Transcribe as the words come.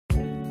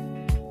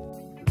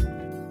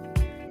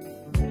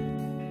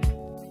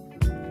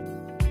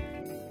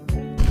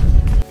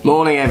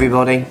Morning,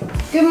 everybody.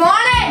 Good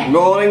morning!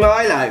 Morning,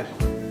 Milo.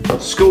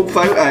 School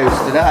photos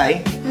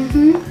today.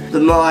 The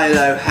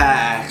Milo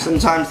hair.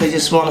 Sometimes they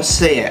just want to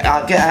see it.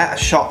 I'll get out a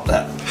shot,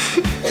 look.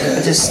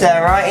 Just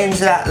stare right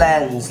into that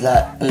lens,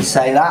 look, and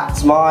say,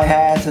 that's my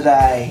hair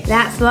today.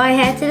 That's my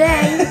hair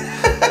today.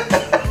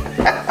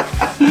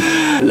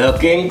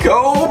 Looking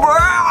cool,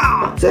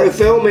 brah! So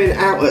filming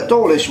out at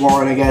Dawlish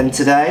Warren again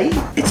today.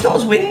 It's not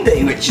as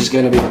windy, which is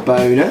going to be a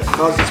bonus.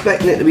 I was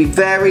expecting it to be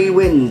very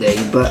windy,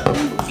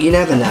 but you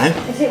never know.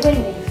 Is it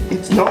windy?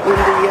 It's not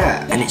windy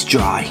yet, and it's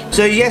dry.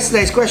 So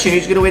yesterday's question,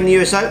 who's going to win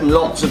the US Open?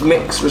 Lots of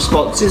mixed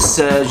responses.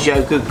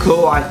 Sergio, good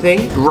call, I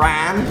think.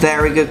 Ram,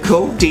 very good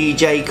call.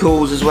 DJ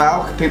calls as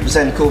well. People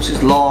saying the course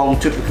is long,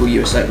 typical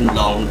US Open,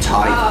 long,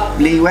 tight.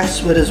 Lee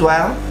Westwood as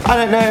well. I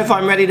don't know if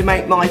I'm ready to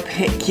make my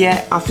pick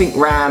yet. I think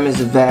Ram is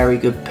a very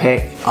good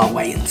pick. I'll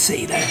wait and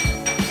see though.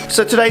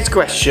 So today's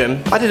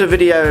question, I did a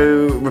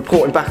video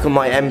reporting back on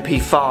my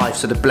MP5,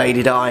 so the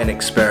bladed iron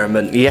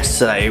experiment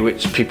yesterday,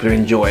 which people are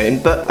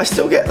enjoying, but I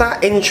still get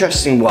that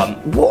interesting one.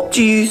 What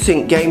do you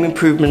think game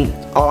improvement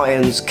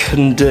irons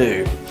can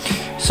do?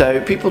 So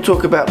people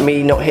talk about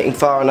me not hitting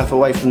far enough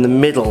away from the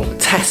middle,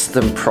 test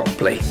them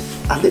properly.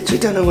 I literally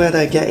don't know where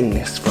they're getting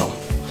this from.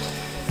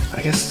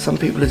 I guess some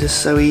people are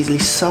just so easily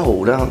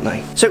sold, aren't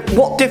they? So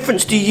what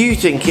difference do you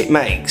think it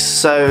makes?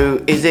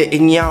 So is it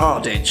in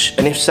yardage?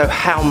 And if so,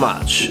 how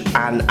much?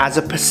 And as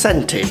a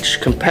percentage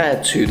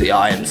compared to the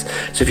irons?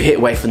 So if you hit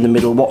away from the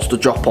middle, what's the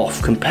drop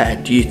off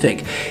compared, do you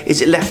think?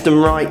 Is it left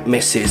and right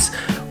misses?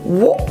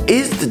 What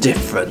is the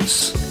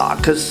difference?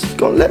 Because,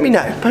 go on, let me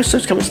know. Post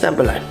those comments down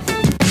below.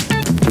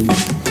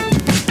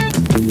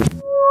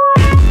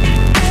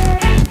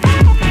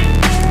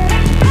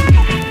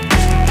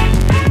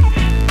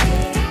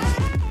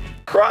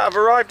 Right, I've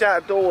arrived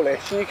out of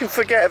Dawlish, and you can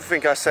forget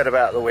everything I said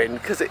about the wind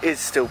because it is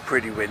still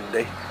pretty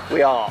windy.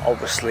 We are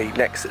obviously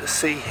next to the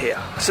sea here.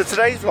 So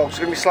today's vlog is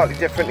going to be slightly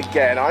different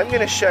again. I'm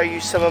going to show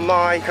you some of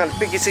my kind of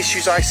biggest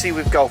issues I see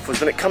with golfers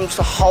when it comes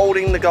to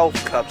holding the golf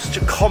club. Such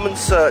a common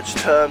search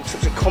term,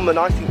 such a common,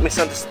 I think,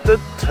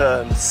 misunderstood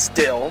term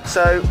still.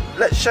 So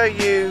let's show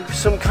you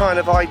some kind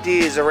of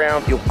ideas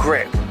around your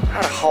grip,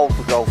 how to hold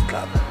the golf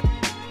club.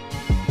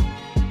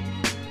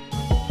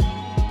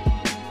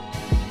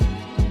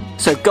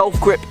 So golf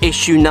grip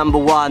issue number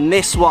one,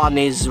 this one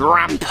is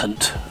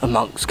rampant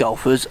amongst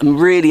golfers and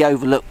really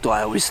overlooked,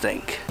 I always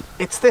think.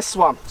 It's this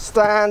one,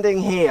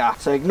 standing here.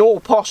 So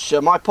ignore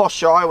posture. My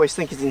posture I always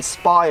think is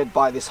inspired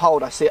by this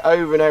hold. I see it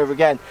over and over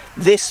again.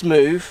 This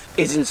move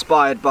is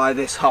inspired by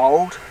this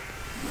hold.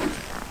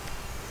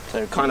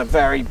 So kind of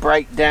very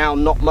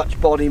breakdown, not much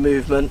body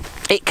movement.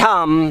 It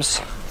comes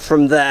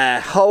from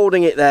there,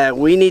 holding it there.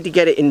 We need to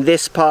get it in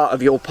this part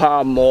of your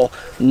palm more,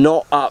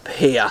 not up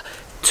here.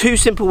 Two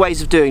simple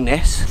ways of doing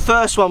this.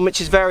 First one,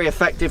 which is very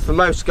effective for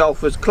most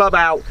golfers, club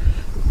out,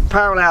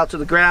 parallel to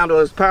the ground,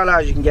 or as parallel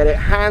as you can get it,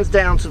 hands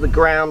down to the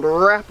ground,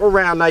 wrap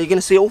around. Now you're going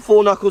to see all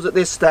four knuckles at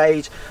this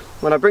stage.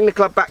 When I bring the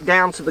club back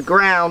down to the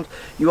ground,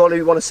 you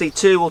only want to see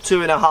 2 or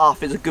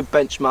 2.5 is a good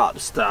benchmark to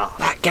start.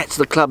 That gets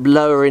the club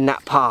lower in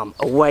that palm,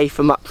 away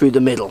from up through the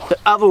middle. The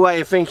other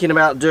way of thinking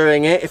about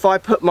doing it, if I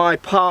put my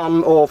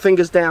palm or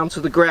fingers down to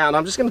the ground,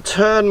 I'm just going to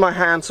turn my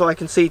hand so I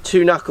can see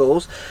 2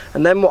 knuckles,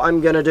 and then what I'm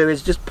going to do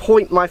is just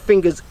point my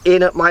fingers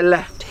in at my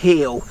left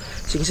heel.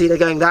 So you can see they're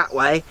going that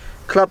way,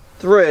 club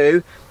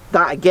through.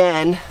 That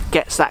again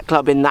gets that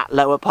club in that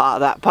lower part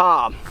of that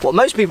palm. What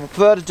most people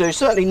prefer to do,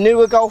 certainly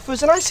newer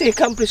golfers, and I see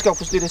accomplished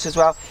golfers do this as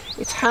well,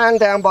 it's hand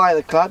down by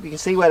the club. You can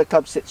see where the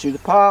club sits through the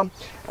palm,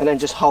 and then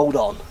just hold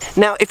on.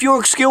 Now if you're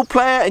a skilled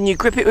player and you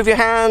grip it with your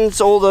hands,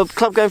 or the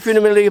club going through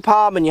the middle of your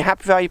palm, and you're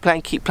happy with how you're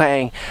playing, keep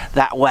playing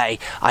that way.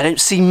 I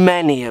don't see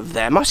many of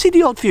them. I see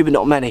the odd few, but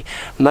not many.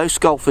 Most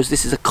golfers,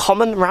 this is a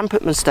common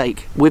rampant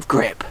mistake with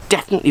grip.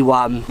 Definitely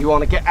one you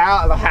want to get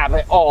out of the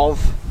habit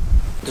of,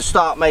 to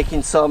start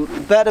making some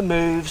better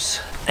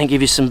moves and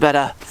give you some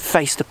better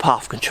face to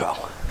path control.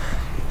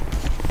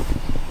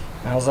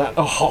 How's that?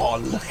 Oh,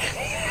 look.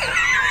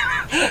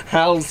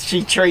 How's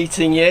she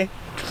treating you?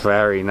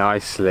 Very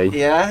nicely.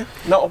 Yeah?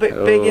 Not a bit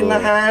big in the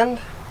hand?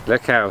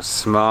 Look how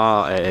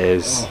smart it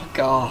is. Oh,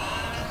 God.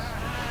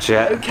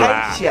 Jet no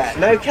black. Case yet?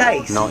 No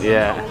case? Not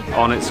yet.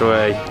 On its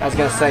way. I was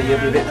going to say, you'll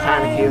be a bit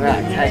panicky without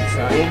a case,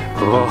 aren't you?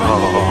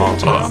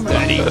 Oh,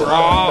 Daddy,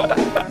 bro.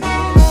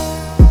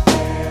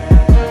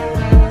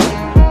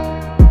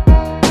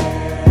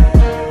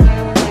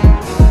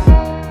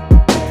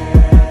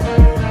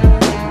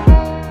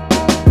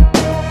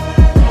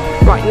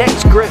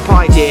 Next grip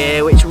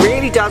idea, which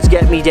really does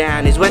get me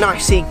down, is when I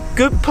see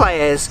good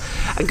players,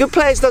 and good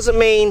players doesn't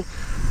mean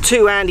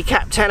 2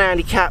 handicap, 10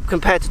 handicap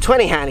compared to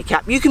 20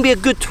 handicap. You can be a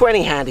good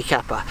 20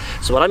 handicapper.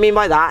 So what I mean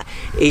by that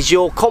is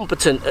you're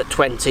competent at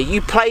 20.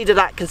 You play to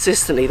that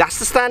consistently. That's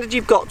the standard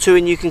you've got to,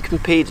 and you can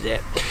compete at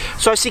it.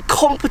 So I see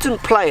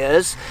competent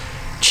players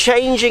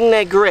changing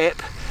their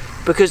grip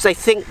because they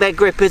think their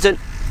grip isn't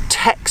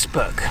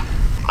textbook.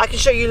 I can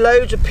show you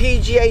loads of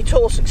PGA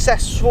Tour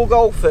successful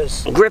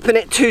golfers gripping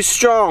it too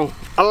strong.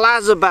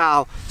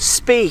 Olazabal,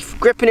 Spieth,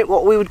 gripping it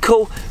what we would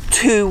call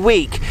too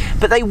weak.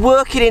 but they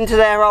work it into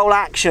their whole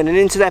action and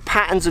into their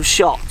patterns of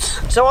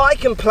shots. So I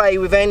can play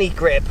with any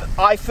grip.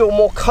 I feel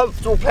more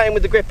comfortable playing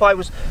with the grip I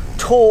was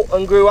taught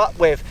and grew up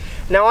with.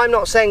 Now, I'm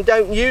not saying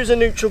don't use a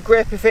neutral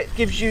grip if it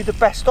gives you the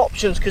best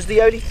options, because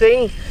the only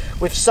thing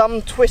with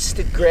some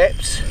twisted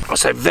grips,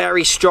 so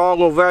very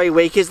strong or very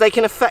weak, is they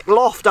can affect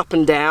loft up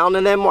and down,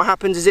 and then what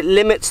happens is it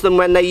limits them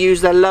when they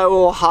use their lower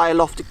or higher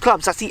lofted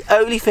clubs. That's the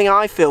only thing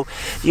I feel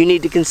you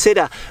need to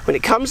consider. When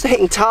it comes to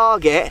hitting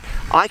target,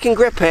 I can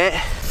grip it,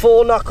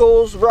 4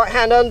 knuckles, right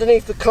hand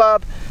underneath the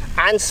club,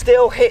 and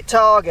still hit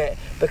target,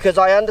 because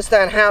I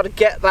understand how to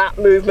get that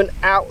movement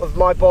out of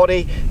my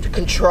body to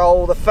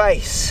control the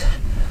face.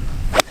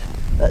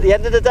 At the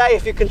end of the day,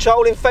 if you're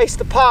controlling face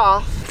to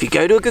path, if you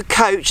go to a good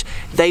coach,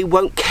 they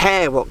won't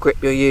care what grip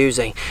you're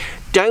using.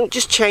 Don't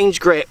just change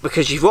grip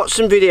because you've watched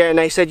some video and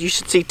they said you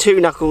should see 2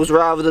 knuckles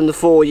rather than the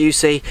 4 you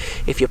see.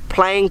 If you're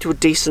playing to a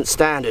decent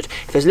standard,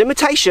 if there's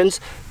limitations,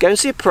 go and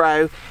see a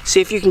pro,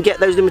 see if you can get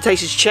those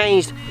limitations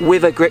changed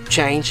with a grip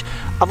change.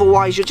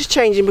 Otherwise, you're just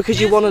changing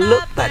because you want to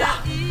look better.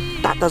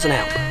 That doesn't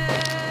help.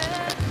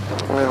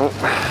 Well,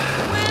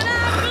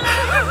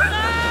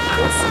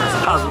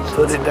 doesn't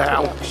put it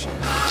down.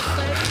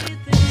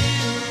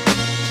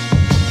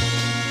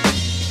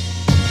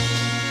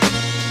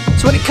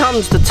 So when it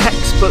comes to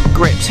textbook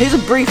grips, here's a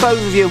brief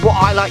overview of what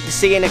I like to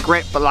see in a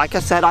grip, but like I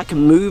said, I can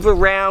move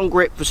around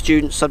grip for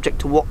students subject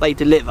to what they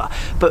deliver,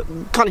 but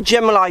kind of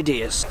general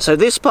ideas. So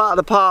this part of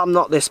the palm,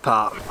 not this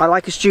part. I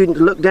like a student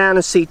to look down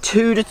and see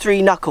 2 to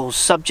 3 knuckles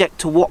subject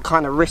to what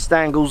kind of wrist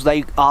angles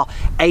they are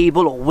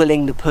able or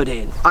willing to put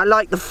in. I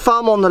like the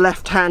thumb on the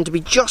left hand to be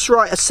just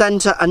right of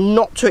center and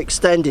not too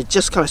extended,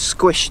 just kind of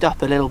squished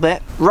up a little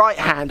bit. Right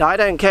hand, I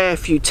don't care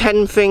if you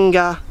 10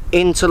 finger,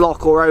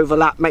 interlock or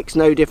overlap, makes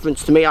no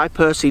difference to me. I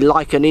personally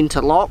like an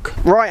interlock.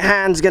 Right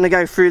hand's going to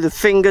go through the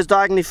fingers,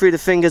 diagonally through the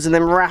fingers, and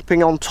then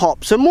wrapping on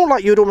top. So more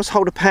like you'd almost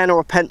hold a pen or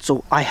a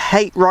pencil. I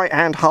hate right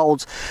hand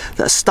holds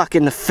that are stuck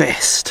in the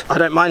fist. I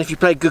don't mind if you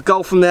play good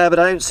golf from there, but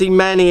I don't see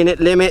many, and it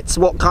limits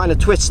what kind of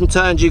twists and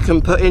turns you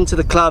can put into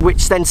the club,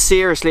 which then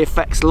seriously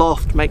affects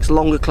loft, makes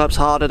longer clubs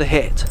harder to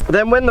hit. But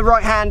then when the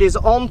right hand is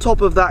on top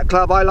of that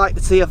club, I like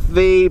to see a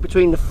V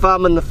between the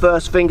thumb and the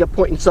first finger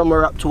pointing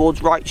somewhere up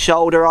towards right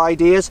shoulder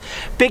ideas.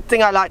 Big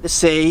thing I like to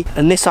see,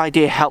 and this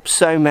idea helps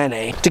so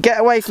many, to get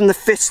away from the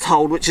fist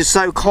hold, which is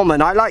so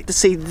common, I like to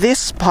see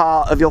this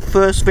part of your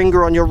first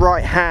finger on your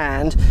right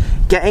hand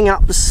getting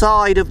up the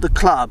side of the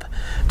club.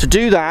 To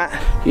do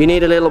that, you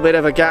need a little bit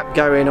of a gap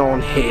going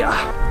on here.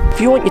 If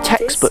you want your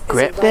textbook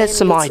grip, there's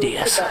some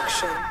ideas.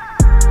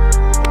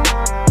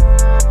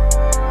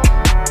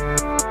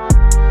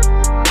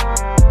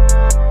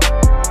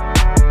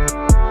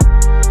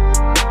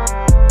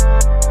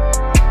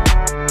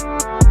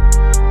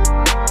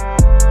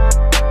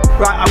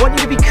 Right, I want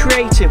you to be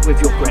creative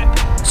with your grip,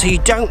 so you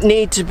don't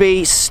need to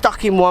be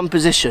stuck in one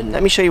position.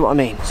 Let me show you what I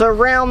mean. So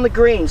around the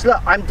greens,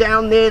 look, I'm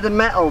down near the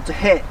metal to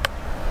hit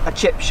a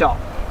chip shot.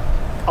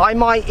 I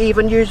might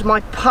even use my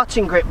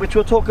putting grip, which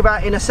we'll talk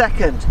about in a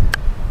second,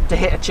 to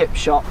hit a chip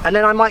shot. And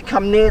then I might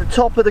come near the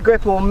top of the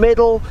grip or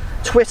middle,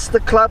 twist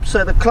the club,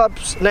 so the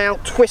club's now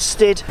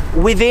twisted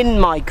within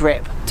my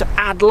grip to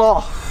add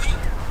loft,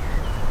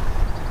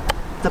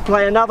 to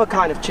play another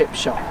kind of chip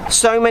shot.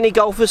 So many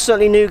golfers,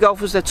 certainly new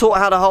golfers, they're taught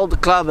how to hold the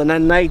club and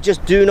then they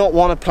just do not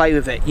want to play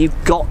with it. You've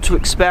got to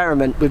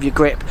experiment with your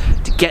grip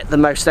to get the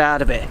most out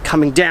of it.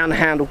 Coming down the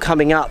handle,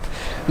 coming up,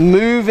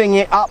 moving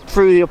it up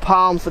through your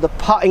palm for the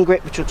putting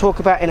grip, which we'll talk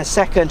about in a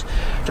second,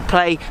 to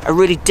play a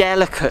really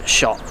delicate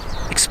shot.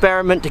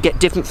 Experiment to get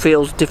different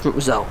feels, different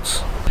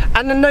results.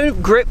 And the no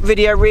grip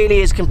video really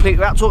is complete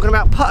without talking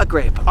about putter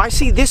grip. I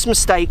see this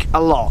mistake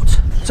a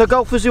lot. So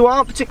golfers who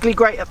aren't particularly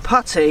great at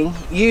putting,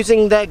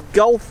 using their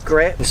golf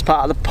grip, this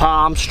part of the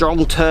palm,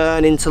 strong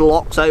turn,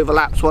 interlocks,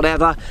 overlaps,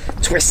 whatever,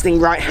 twisting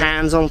right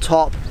hands on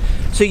top.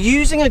 So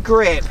using a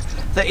grip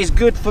that is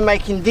good for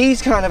making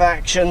these kind of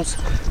actions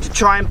to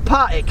try and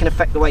putt, it can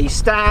affect the way you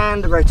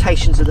stand, the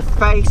rotations of the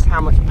face,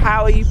 how much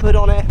power you put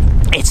on it.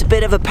 It's a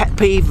bit of a pet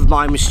peeve of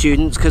mine with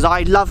students because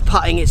I love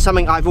putting. It's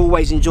something I've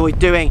always enjoyed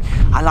doing.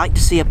 I like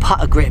to see a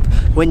putter grip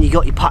when you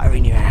got your putter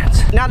in your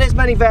hands. Now there's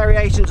many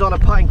variations on a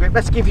putting grip.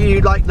 Let's give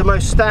you like the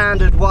most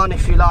standard one,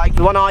 if you like.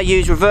 The one I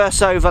use,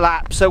 reverse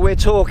overlap. So we're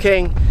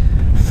talking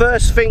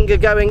first finger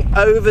going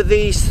over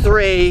these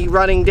 3,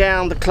 running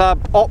down the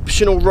club,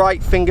 optional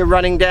right finger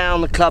running down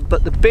the club,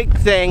 but the big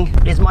thing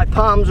is my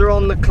palms are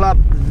on the club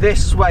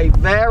this way,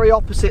 very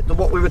opposite to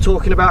what we were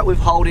talking about with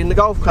holding the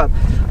golf club.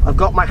 I've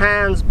got my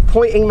hands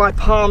pointing, my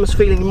palms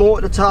feeling more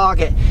at the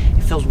target.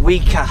 It feels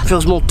weaker, it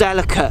feels more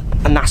delicate,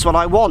 and that's what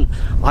I want.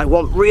 I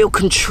want real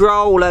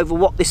control over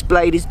what this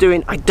blade is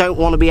doing. I don't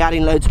want to be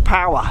adding loads of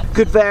power.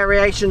 Good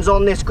variations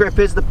on this grip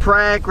is the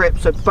prayer grip,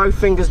 so both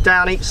fingers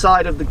down each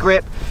side of the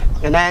grip,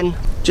 and then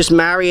just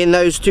marrying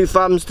those 2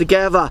 thumbs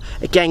together.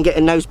 Again,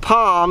 getting those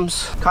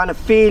palms kind of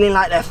feeling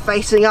like they're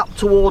facing up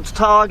towards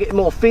target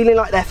more, feeling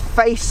like they're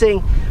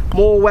facing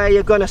more where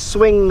you're going to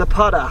swing the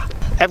putter.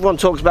 Everyone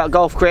talks about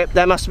golf grip.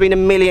 There must have been a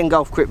million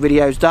golf grip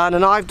videos done,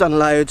 and I've done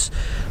loads,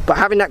 but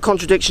having that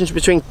contradiction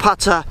between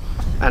putter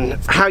And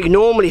how you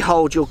normally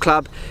hold your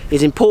club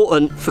is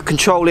important for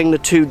controlling the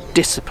two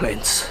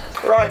disciplines.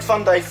 Right,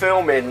 fun day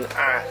filming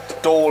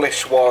at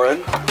Dawlish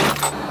Warren.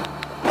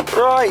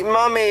 Right,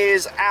 Mummy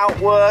is out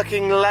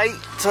working late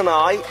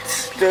tonight,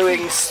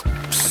 doing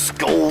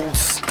school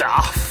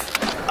stuff.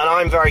 And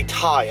I'm very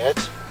tired.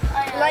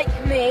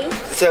 Like me.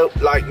 So,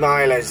 like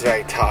Milo's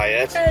very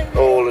tired.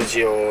 All is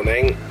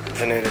yawning.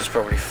 Vanessa's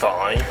probably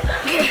fine.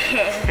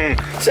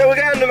 So we're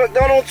going to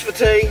McDonald's for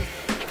tea.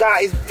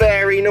 That is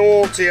very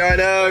naughty, I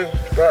know,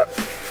 but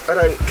I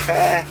don't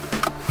care.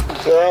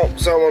 Well,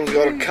 someone's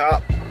got a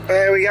cup.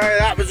 There we go,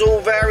 that was all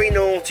very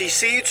naughty.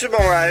 See you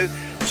tomorrow.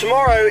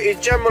 Tomorrow is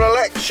general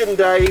election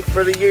day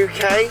for the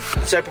UK,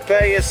 so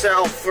prepare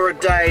yourself for a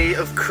day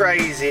of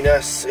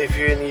craziness if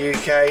you're in the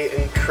UK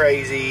and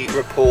crazy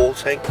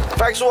reporting.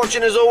 Thanks for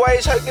watching as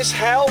always, hope this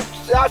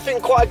helped. I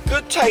think quite a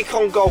good take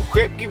on golf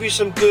grip, give you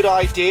some good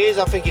ideas.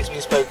 I think it's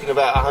been spoken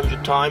about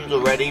 100 times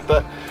already,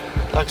 but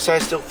like I say, I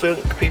still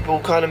think people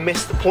kind of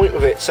miss the point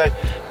of it. So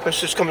post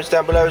those comments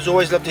down below. As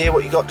always, love to hear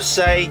what you got to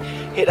say.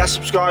 Hit that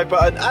subscribe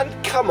button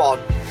and come on.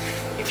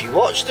 If you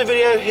watch the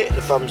video, hit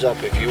the thumbs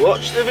up. If you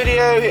watch the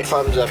video, hit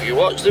thumbs up. If you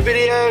watch the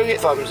video,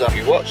 hit thumbs up. If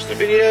you watch the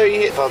video, you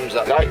hit thumbs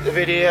up. Like the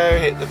video,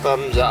 hit the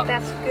thumbs up.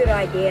 That's a good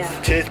idea.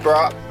 Cheers,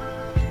 brah.